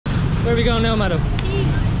Where are we going now, Mado? Tea.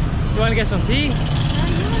 You want to get some tea? No, you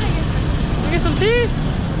want to Get some tea?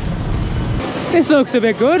 This looks a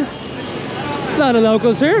bit good. There's a lot of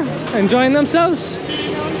locals here enjoying themselves.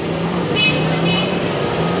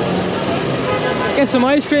 Get some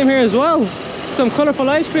ice cream here as well. Some colourful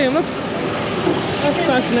ice cream, look. That's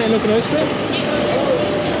fascinating looking ice cream.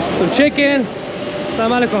 Some chicken.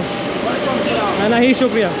 Assalamu alaikum. Anahi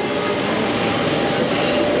shukriya.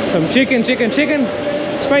 Some chicken.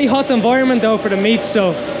 It's a very hot environment though for the meat,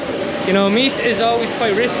 so you know, meat is always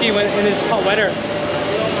quite risky when in this hot weather.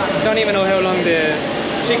 Don't even know how long the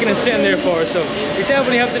chicken is sitting there for, so you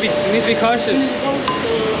definitely have to be, you need to be cautious.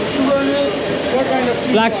 What kind of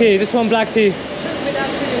tea? Black tea, this one black tea.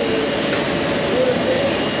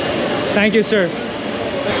 Thank you, sir.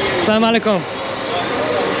 Assalamu alaikum.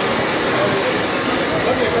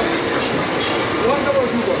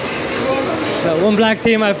 One black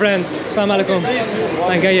tea, my friend. Assalamu alaikum.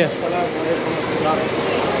 Thank you.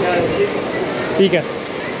 Tika.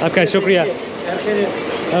 Okay, shukriya.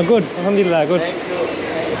 Oh, good. Alhamdulillah, good.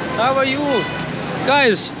 How are you?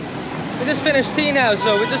 Guys, we just finished tea now,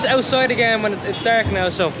 so we're just outside again when it's dark now,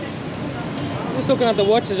 so just looking at the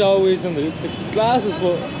watches always and the glasses,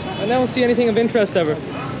 but I don't see anything of interest ever.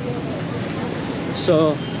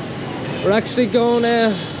 So we're actually going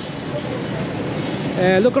to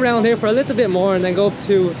look around here for a little bit more and then go up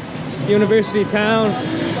to University Town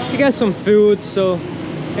to get some food. So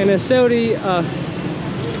in a Saudi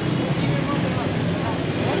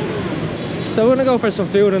so we're gonna go for some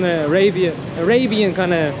food in Arabian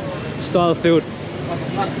kind of style food.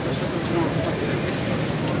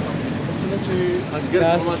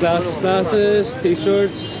 Glasses,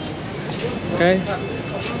 t-shirts. Okay.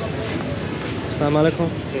 Assalamu alaikum.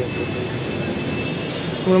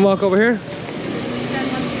 I'm gonna walk over here.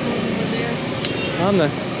 I'm there.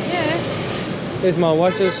 Yeah. Here's my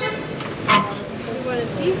watches. You want to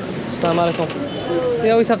see? Assalamu alaikum. They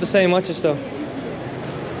always have the same watches though.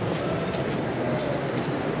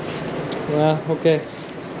 Yeah, okay.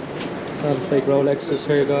 Not fake Rolexes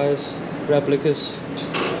here, guys. Replicas.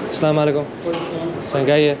 Assalamu alaikum.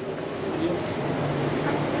 Sangaya.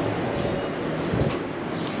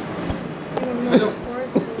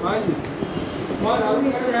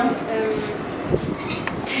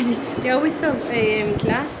 They always sell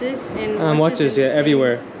glasses and watches, yeah,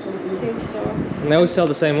 everywhere. I think so. And they always sell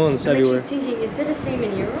the same ones everywhere. I'm actually thinking, is it the same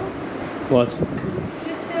in Europe? What?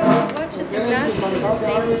 They sell watches and glasses in the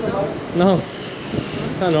same store? No.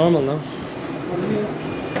 Not normal, no.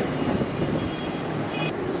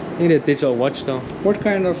 Need a digital watch though. What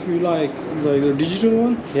kind of you like the digital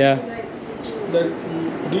one? Yeah. The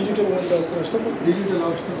digital one does digital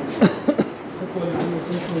option.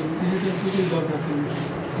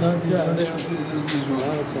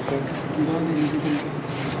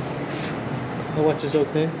 The watch is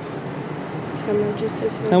okay. How much is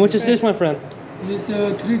this one? How much is this, my friend? This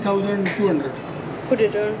 3,200. Put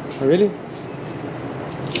it on. Oh, really?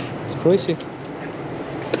 It's pricey.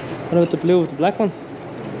 What about the blue with the black one?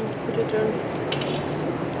 Put it on.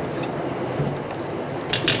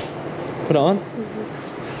 Put it on?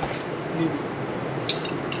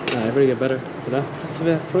 Nah, I better get better for that. It's a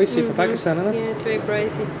bit pricey for Pakistan, isn't it? Yeah, it's very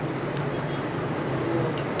pricey.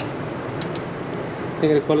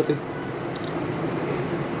 Think of the quality.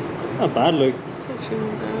 Not bad, like. It's actually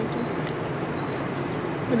not bad.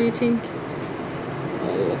 What do you think?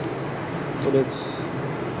 Yeah. But it's.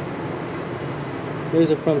 Where is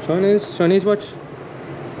it from? Chinese watch?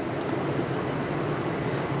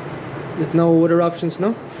 There's no other options,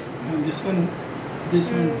 no? This one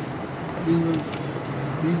digital.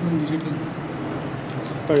 It's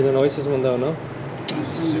probably the nicest one though, no? This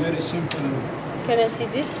is very simple. Can I see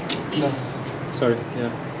this? No. Sorry,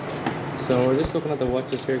 yeah. So we're just looking at the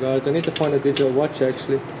watches here, guys. I need to find a digital watch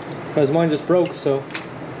actually, because mine just broke, so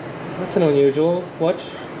that's an unusual watch.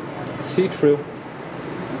 See-through. I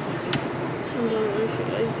don't know if you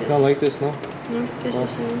like this. Don't like this, no? No, this Oh. is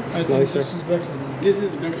nice. It's nicer. This is better. This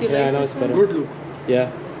is better. Do you Yeah, I like know this it's better. Good look.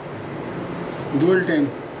 Yeah. Dual time.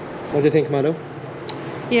 What do you think, Mado?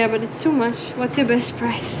 Yeah, but it's too much. What's your best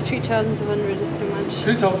price? 3,200 is too much.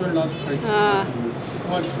 3,000 last price. Ah,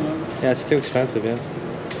 Much. Yeah, it's too expensive, yeah.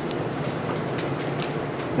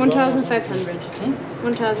 1,500.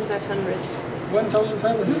 1,500.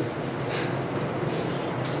 1,500.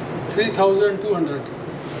 3,200.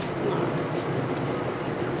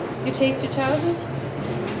 You take 2,000?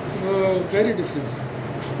 Very different.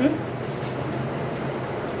 Hmm?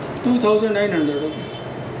 2,900. Okay.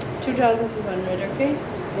 2,200, okay?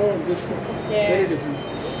 Oh, different. Yeah. Very different.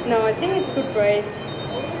 No, I think it's good price.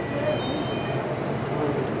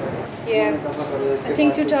 Yeah, I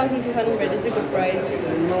think 2,200 is a good price.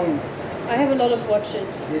 No. I have a lot of watches.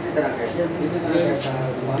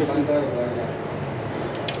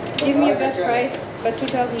 Give me your best price, but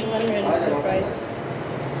 2,200 is a good price.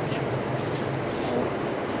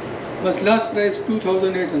 But last price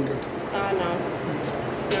 2,800. Ah, no.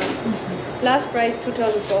 Last price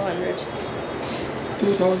 2,400.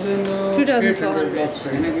 2,400 last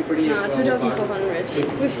price. No,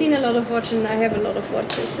 2,400. We've seen a lot of watches and I have a lot of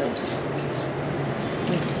watches, so.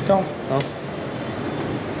 Count. Oh.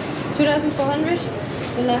 2,400?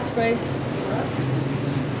 The last price.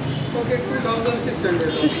 Okay,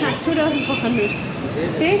 2,600. 2,400.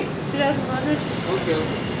 Okay? 2,400? Okay.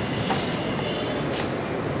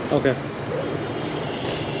 Okay.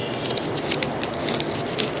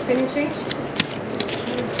 Can you change?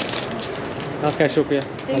 Okay, shukriya.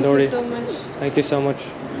 Thank you so much. Thank you so much.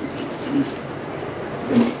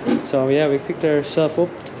 So yeah, we picked ourselves up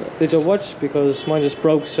a digital watch because mine just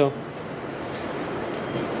broke, so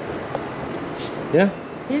yeah.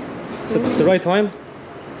 Yeah. Is it the right time?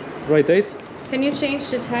 The right date? Can you change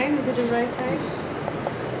the time? Is it the right time?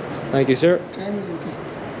 Thank you, sir. Time is okay.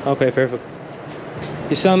 Okay, perfect.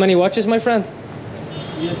 You sell many watches, my friend?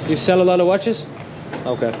 Yes. You sell a lot of watches?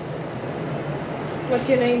 Okay. What's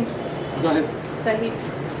your name? Zahid. Sahid.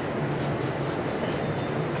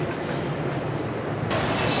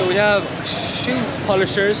 So we have shoe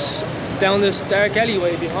polishers down this dark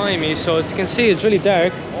alleyway behind me, so as you can see it's really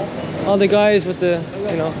dark. All the guys with the,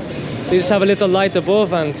 you know, they just have a little light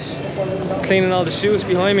above and cleaning all the shoes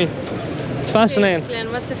behind me. It's fascinating. Hey,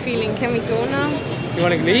 Glen, what's the feeling? Can we go now? You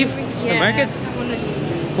want to leave Yeah, the market? I want to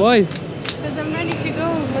leave. Why? Because I'm ready to go.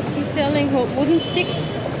 What's he selling? Wooden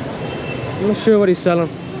sticks? I'm not sure what he's selling.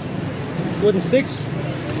 Wooden sticks?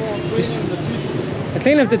 A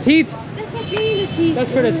clean up the teeth. That's not cleaning the teeth.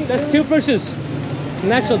 That's for the, that's toothbrushes.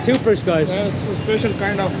 Natural toothbrush, guys. That's a special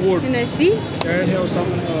kind of wood. Can I see? And have some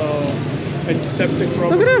antiseptic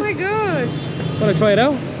problem. Look at Oh it. my god. Want to try it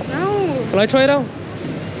out? No. Can I try it out?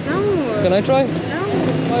 No. Can I try?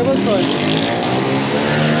 No. I will try.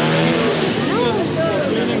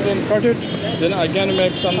 Cleaning, then cut it, then again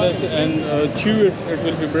make some that and chew it. It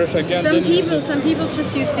will be brushed again. Some then people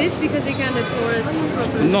just use this because they can't afford it.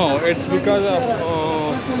 Probably. No, it's because of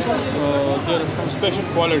there are some special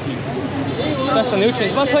qualities. Special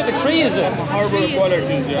nutrients. What type of tree is it? Harbor tree is qualities,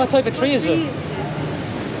 this? yeah. What type of tree is What it? tree is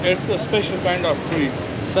this? It's a special kind of tree.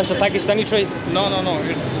 Special Pakistani tree? No.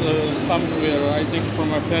 It's somewhere, I think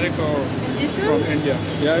from America or This from one? India.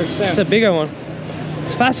 Yeah, it's It's a same. bigger one.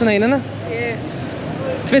 It's fascinating, isn't it? Yeah.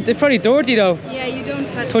 It's probably dirty though. Yeah, you don't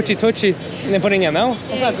touch Touchy, it. touchy. And then put it in your mouth.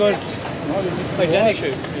 That's Yeah, not good. No, you need to Hygienic. wash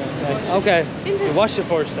it. Yeah. Okay. You wash it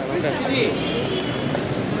first then. Okay.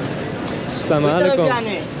 Assalamu alaikum. It's so cool.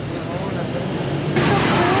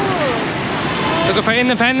 Looking for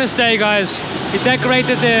Independence Day, guys. We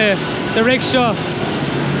decorated the rickshaw.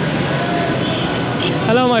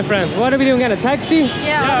 Hello, my friend. What are we doing? Getting a taxi?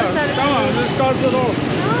 Yeah, all of a sudden. Come on, just start the road. No,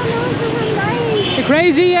 because I'm dying. You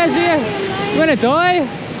crazy? Yes, yeah. You wanna die?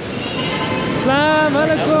 Assalamu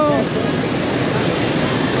alaikum. Hello.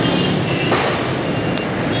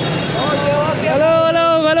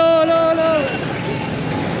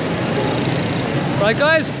 Right,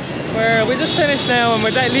 guys, we just finished now and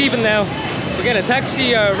we're leaving now. We're getting a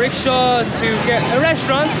taxi or a rickshaw to get a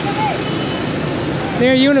restaurant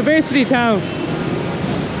near University Town.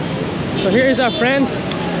 So here's our friend.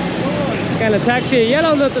 Getting a taxi, a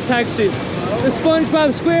yellow little taxi. The SpongeBob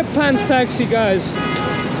SquarePants taxi, guys.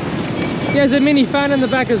 He has a mini fan in the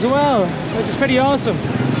back as well, which is pretty awesome.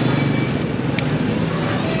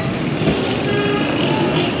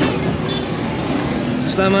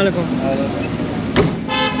 Assalamu alaikum.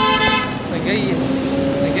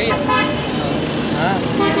 Nagaya. Ah,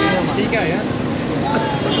 tika,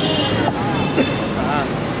 yeah.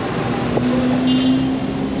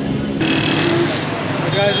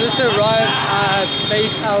 Guys, just arrived at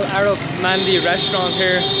Bait Al Arab Mandi restaurant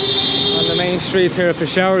here on the main street here at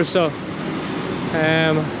Peshawar. So,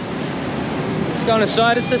 just going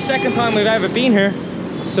inside. It's the second time we've ever been here,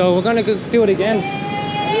 so we're gonna go do it again.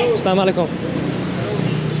 Assalamu alaikum.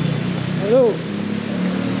 Hello.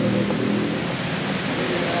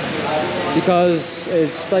 Because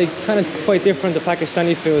it's like kind of quite different to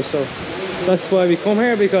Pakistani food, so that's why we come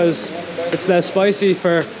here, because it's less spicy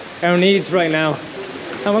for our needs right now.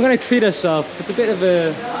 And we're going to treat ourselves. It's a bit of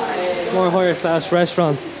a more higher class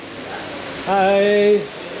restaurant. Hi,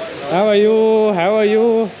 how are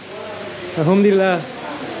you? Alhamdulillah.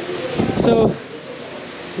 So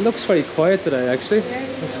it looks very quiet today, actually.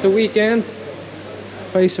 It's the weekend.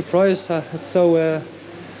 Very surprised that it's so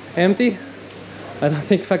empty. I don't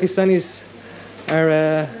think Pakistanis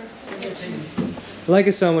are like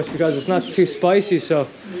it so much because it's not too spicy, so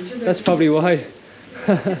that's probably why.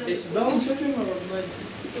 You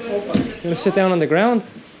wanna sit down on the ground?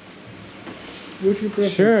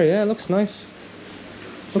 Sure, yeah, it looks nice.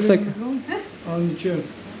 Looks like on the chair.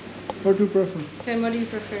 What do you prefer? Then what do you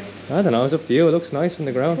prefer? I don't know, it's up to you. It looks nice on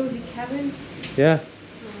the ground. Cozy cabin? Yeah.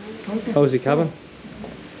 Cozy cabin.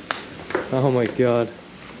 Oh my god.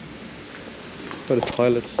 Got a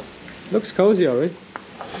toilet. Looks cozy, alright.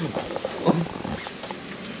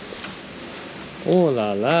 Oh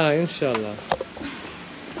la la, inshallah.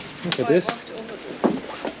 Look at this.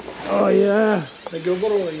 Oh yeah.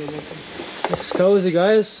 Looks cozy,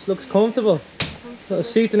 guys. Looks comfortable. Little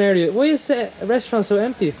seating area. Why is the restaurant so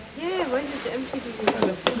empty? Yeah, why is it so empty?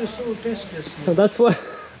 The food is so tasteless. Oh, that's what.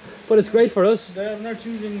 But it's great for us. They are not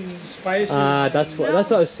using spices. Ah, that's what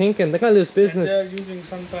I was thinking. They're gonna lose business. They are using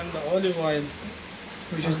sometimes the olive oil,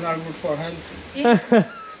 which is not good for health. Yeah.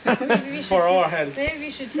 Maybe we For our health. Maybe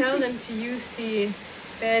we should tell them to use the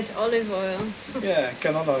bad olive oil. Yeah,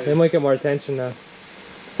 cannot oil. They might get more attention now.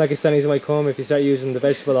 Pakistanis might come if you start using the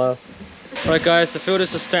vegetable oil. Right guys, the food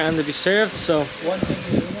is just starting to be served, so One thing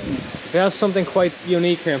is we have something quite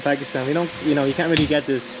unique here in Pakistan. We don't, you know, you can't really get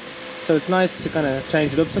this. So it's nice to kind of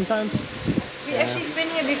change it up sometimes. We actually been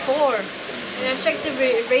here before and I checked the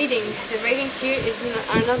ratings. The ratings here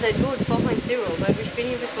are not that good, 4.0, but we've been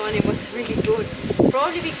here before and it was really good.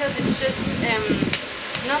 Probably because it's just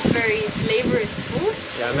not very flavorous food.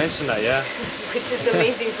 Yeah, I mentioned that, yeah. Which is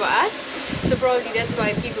amazing for us. So probably that's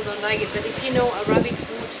why people don't like it. But if you know Arabic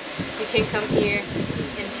food, you can come here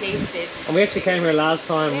and taste it. And we actually came here last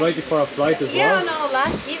time, right before our flight as Yeah, well. on our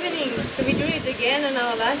last evening. So we do it again on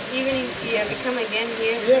our last evening. So yeah, we come again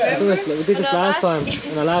here. Yeah. Remember? We did this last time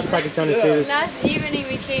in our last Pakistani series. Last evening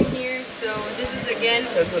we came here, so this is again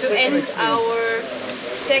That's the to second end experience. our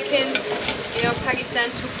second, Pakistan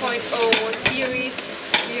 2.0 series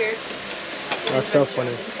here. in That's this so restaurant.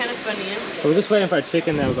 funny. It's kind of funny, yeah? So we're just waiting for our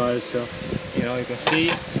chicken now, guys. So, you know, you can see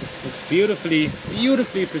it's beautifully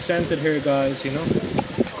presented here, guys. You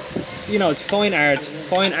know, it's fine art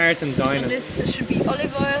and dining. And this should be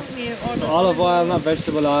olive oil. We have So olive oil, not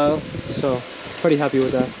vegetable oil. So pretty happy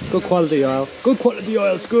with that. Good quality oil. Good quality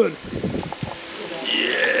oil. It's good.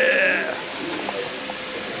 Yeah.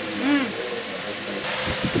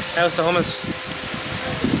 How's the hummus?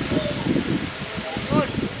 Good.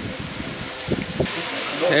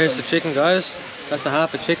 There's the chicken, guys. That's a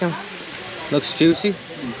half a chicken. Looks juicy.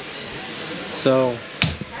 So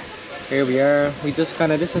here we are. We just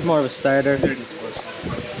this is more of a starter. Ladies first.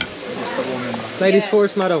 Ladies Yeah.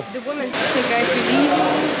 first, Maddo. The women's. So guys, we leave.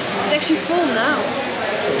 It's actually full now.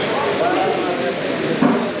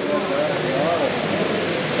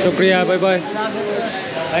 Shukriya, bye bye.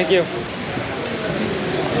 Thank you.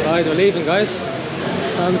 Alright, we're leaving, guys.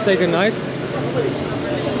 Time to say goodnight.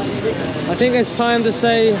 I think it's time to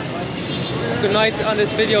say goodnight on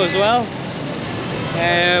this video as well.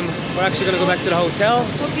 We're actually going to go back to the hotel.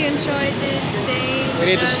 Hope you enjoyed this day. We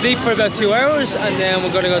need to sleep for about 2 hours and then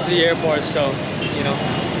we're going to go to the airport, so,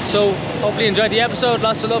 So, hopefully you enjoyed the episode.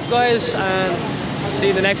 Lots of love, guys, and see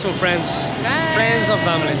you in the next one, friends. Bye. Friends and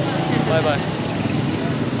family. Bye-bye.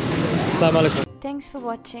 Assalamu alaikum. Thanks for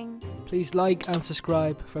watching. Please like and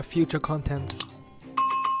subscribe for future content.